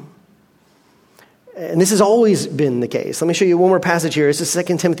time. And this has always been the case. Let me show you one more passage here. This is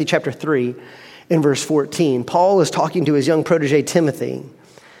 2 Timothy chapter 3 and verse 14. Paul is talking to his young protege Timothy.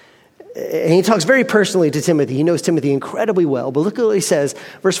 And he talks very personally to Timothy. He knows Timothy incredibly well. But look at what he says.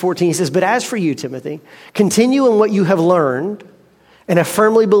 Verse 14, he says, but as for you, Timothy, continue in what you have learned and have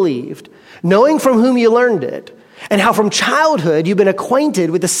firmly believed, knowing from whom you learned it, and how from childhood you've been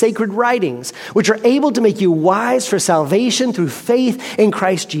acquainted with the sacred writings, which are able to make you wise for salvation through faith in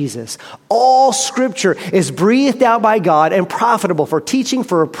Christ Jesus. All scripture is breathed out by God and profitable for teaching,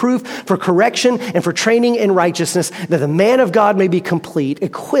 for reproof, for correction, and for training in righteousness, that the man of God may be complete,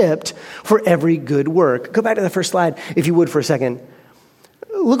 equipped for every good work. Go back to the first slide, if you would, for a second.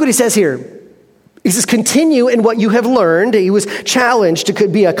 Look what he says here. He says, continue in what you have learned. He was challenged to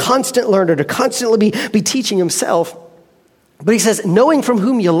be a constant learner, to constantly be teaching himself. But he says, knowing from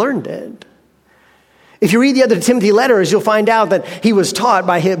whom you learned it. If you read the other Timothy letters, you'll find out that he was taught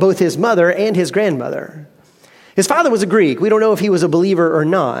by both his mother and his grandmother. His father was a Greek. We don't know if he was a believer or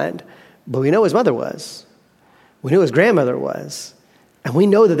not, but we know his mother was. We know his grandmother was. And we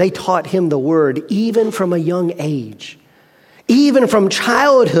know that they taught him the word even from a young age. Even from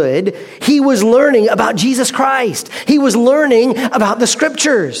childhood, he was learning about Jesus Christ. He was learning about the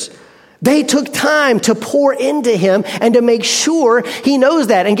scriptures. They took time to pour into him and to make sure he knows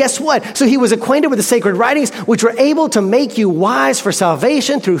that. And guess what? So he was acquainted with the sacred writings, which were able to make you wise for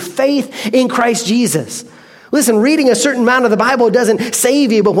salvation through faith in Christ Jesus. Listen, reading a certain amount of the Bible doesn't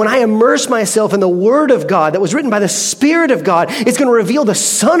save you, but when I immerse myself in the Word of God that was written by the Spirit of God, it's going to reveal the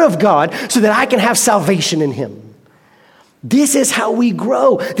Son of God so that I can have salvation in him. This is how we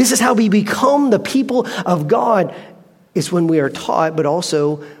grow. This is how we become the people of God. It's when we are taught, but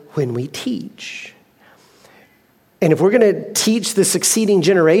also when we teach. And if we're going to teach the succeeding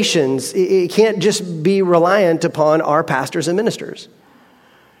generations, it can't just be reliant upon our pastors and ministers.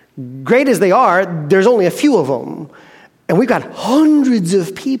 Great as they are, there's only a few of them. And we've got hundreds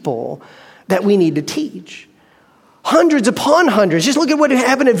of people that we need to teach. Hundreds upon hundreds. Just look at what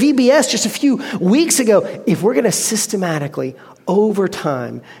happened at VBS just a few weeks ago. If we're going to systematically, over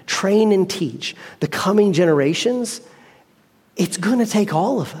time, train and teach the coming generations, it's going to take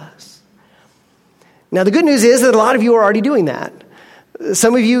all of us. Now, the good news is that a lot of you are already doing that.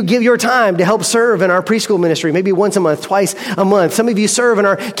 Some of you give your time to help serve in our preschool ministry, maybe once a month, twice a month. Some of you serve in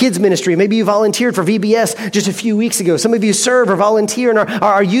our kids ministry. Maybe you volunteered for VBS just a few weeks ago. Some of you serve or volunteer in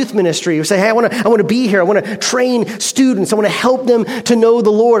our youth ministry. You say, hey, I want to be here. I want to train students. I want to help them to know the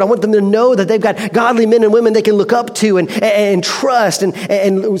Lord. I want them to know that they've got godly men and women they can look up to and trust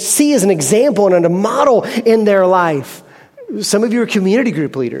and see as an example and a model in their life. Some of you are community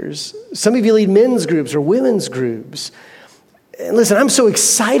group leaders. Some of you lead men's groups or women's groups. And listen, I'm so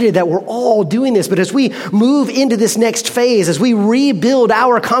excited that we're all doing this, but as we move into this next phase, as we rebuild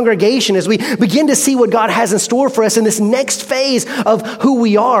our congregation, as we begin to see what God has in store for us in this next phase of who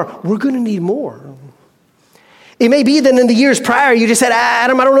we are, we're going to need more. It may be that in the years prior, you just said,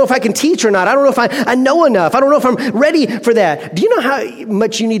 Adam, I don't know if I can teach or not. I don't know if I know enough. I don't know if I'm ready for that. Do you know how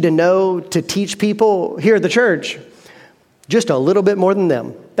much you need to know to teach people here at the church? Just a little bit more than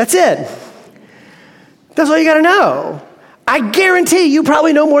them. That's it. That's all you got to know. I guarantee you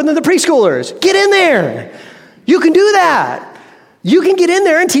probably know more than the preschoolers. Get in there. You can do that. You can get in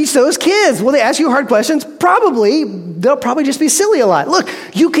there and teach those kids. Will they ask you hard questions? Probably. They'll probably just be silly a lot. Look,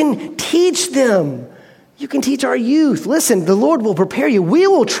 you can teach them. You can teach our youth. Listen, the Lord will prepare you. We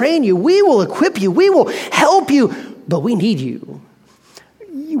will train you. We will equip you. We will help you. But we need you.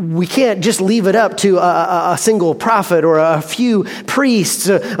 We can't just leave it up to a single prophet or a few priests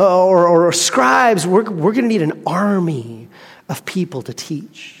or scribes. We're going to need an army of people to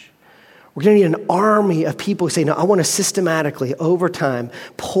teach. We're going to need an army of people who say, no, I want to systematically, over time,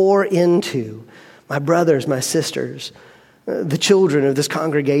 pour into my brothers, my sisters, the children of this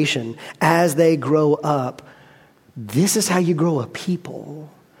congregation as they grow up. This is how you grow a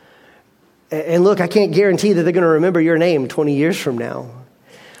people. And look, I can't guarantee that they're going to remember your name 20 years from now.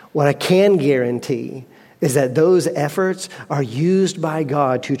 What I can guarantee is that those efforts are used by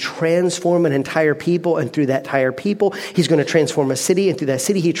God to transform an entire people, and through that entire people, He's going to transform a city, and through that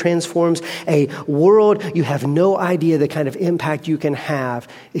city, He transforms a world. You have no idea the kind of impact you can have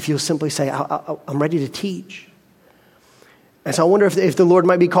if you'll simply say, I'm ready to teach. And so I wonder if the Lord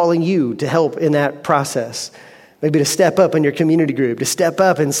might be calling you to help in that process. Maybe to step up in your community group, to step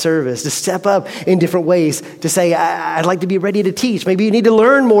up in service, to step up in different ways, to say, I'd like to be ready to teach. Maybe you need to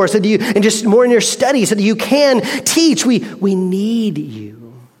learn more and just more in your study so that you can teach. We need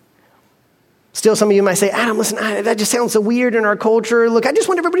you. Still, some of you might say, Adam, listen, that just sounds so weird in our culture. Look, I just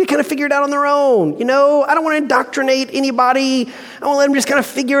want everybody to kind of figure it out on their own. You know, I don't want to indoctrinate anybody. I want to let them just kind of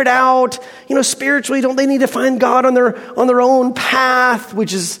figure it out. You know, spiritually, don't they need to find God on their own path?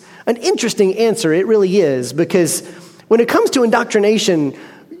 Which is an interesting answer. It really is, because when it comes to indoctrination,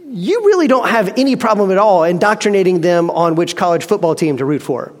 you really don't have any problem at all indoctrinating them on which college football team to root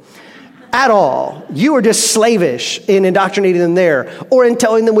for. At all. You are just slavish in indoctrinating them there, or in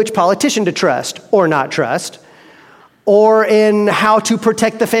telling them which politician to trust or not trust, or in how to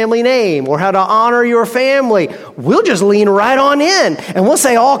protect the family name, or how to honor your family. We'll just lean right on in, and we'll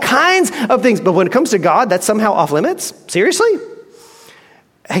say all kinds of things. But when it comes to God, that's somehow off limits? Seriously?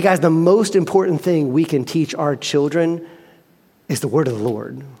 Hey guys, the most important thing we can teach our children is the word of the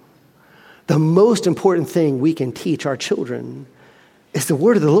Lord. The most important thing we can teach our children is the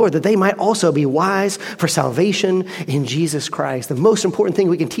word of the Lord, that they might also be wise for salvation in Jesus Christ. The most important thing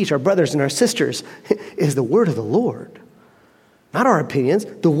we can teach our brothers and our sisters is the word of the Lord. Not our opinions,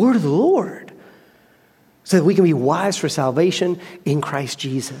 the word of the Lord. So that we can be wise for salvation in Christ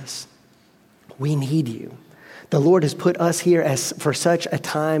Jesus. We need you. The Lord has put us here for such a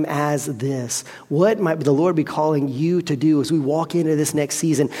time as this. What might the Lord be calling you to do as we walk into this next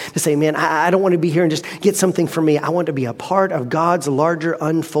season to say, man, I don't want to be here and just get something for me. I want to be a part of God's larger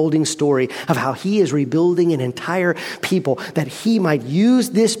unfolding story of how He is rebuilding an entire people, that He might use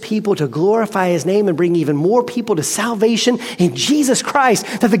this people to glorify His name and bring even more people to salvation in Jesus Christ,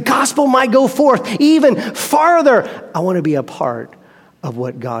 that the gospel might go forth even farther. I want to be a part of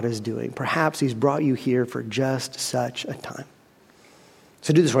what God is doing. Perhaps He's brought you here for just such a time.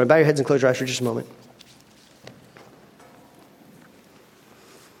 So do this for me. Bow your heads and close your eyes for just a moment.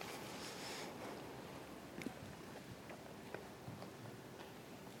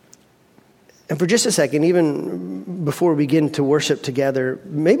 And for just a second, even before we begin to worship together,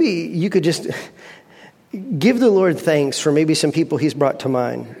 maybe you could just give the Lord thanks for maybe some people he's brought to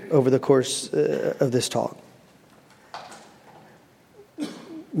mind over the course of this talk.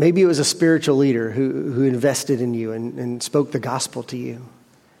 Maybe it was a spiritual leader who invested in you and spoke the gospel to you.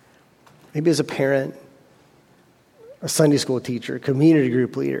 Maybe it was a parent, a Sunday school teacher, a community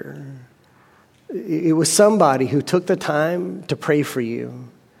group leader. It was somebody who took the time to pray for you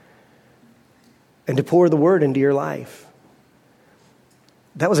and to pour the word into your life.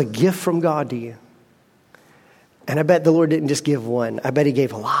 That was a gift from God to you. And I bet the Lord didn't just give one. I bet he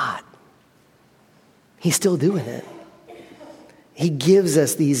gave a lot. He's still doing it. He gives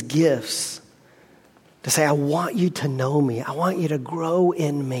us these gifts to say, I want you to know me. I want you to grow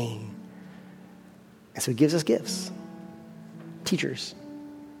in me. And so he gives us gifts. Teachers.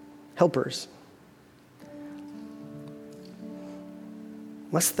 Helpers.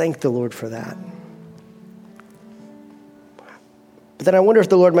 Let's thank the Lord for that. But then I wonder if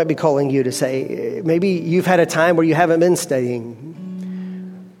the Lord might be calling you to say, maybe you've had a time where you haven't been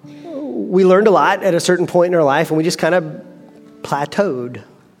studying. We learned a lot at a certain point in our life, and we just kind of plateaued.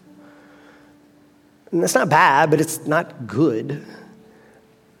 And that's not bad, but it's not good.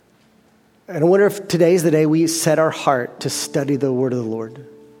 And I wonder if today's the day we set our heart to study the word of the Lord.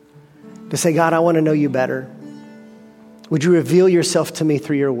 To say, God, I want to know you better. Would you reveal yourself to me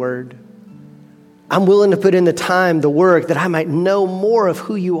through your word? I'm willing to put in the time, the work, that I might know more of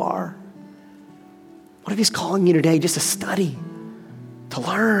who you are. What if he's calling you today just to study, to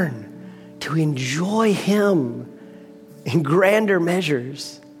learn, to enjoy him in grander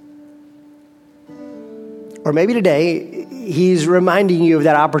measures? Or maybe today, he's reminding you of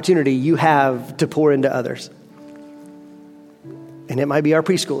that opportunity you have to pour into others. And it might be our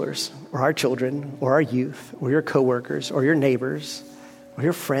preschoolers, or our children, or our youth, or your coworkers, or your neighbors, or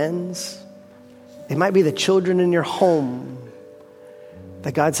your friends. It might be the children in your home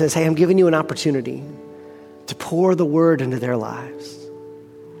that God says, hey, I'm giving you an opportunity to pour the word into their lives.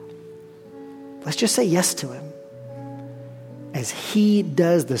 Let's just say yes to him as he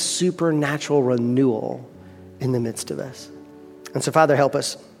does the supernatural renewal in the midst of us. And so, Father, help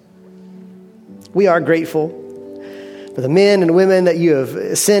us. We are grateful for the men and women that you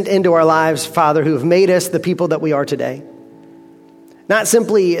have sent into our lives, Father, who have made us the people that we are today. Not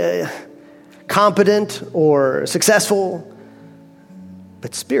simply competent or successful,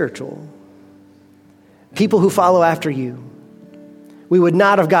 but spiritual. People who follow after you. We would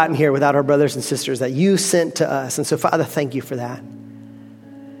not have gotten here without our brothers and sisters that you sent to us. And so, Father, thank you for that.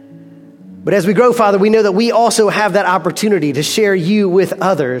 But as we grow, Father, we know that we also have that opportunity to share you with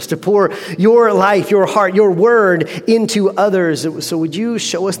others, to pour your life, your heart, your word into others. So would you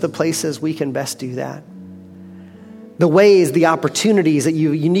show us the places we can best do that? The ways, the opportunities that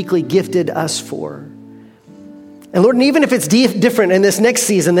you uniquely gifted us for. And Lord, and even if it's different in this next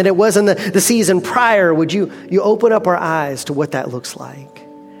season than it was in the season prior, would you open up our eyes to what that looks like?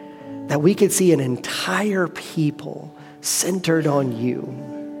 That we could see an entire people centered on you.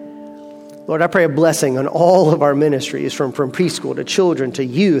 Lord, I pray a blessing on all of our ministries, from preschool to children to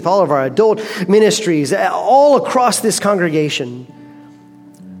youth, all of our adult ministries, all across this congregation.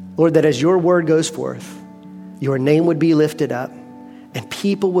 Lord, that as your word goes forth, your name would be lifted up and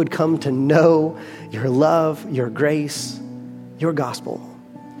people would come to know your love, your grace, your gospel,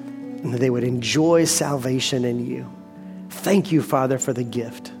 and that they would enjoy salvation in you. Thank you, Father, for the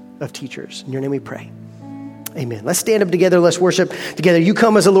gift of teachers. In your name we pray. Amen. Let's stand up together. Let's worship together. You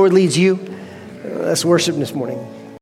come as the Lord leads you. Let's worship this morning.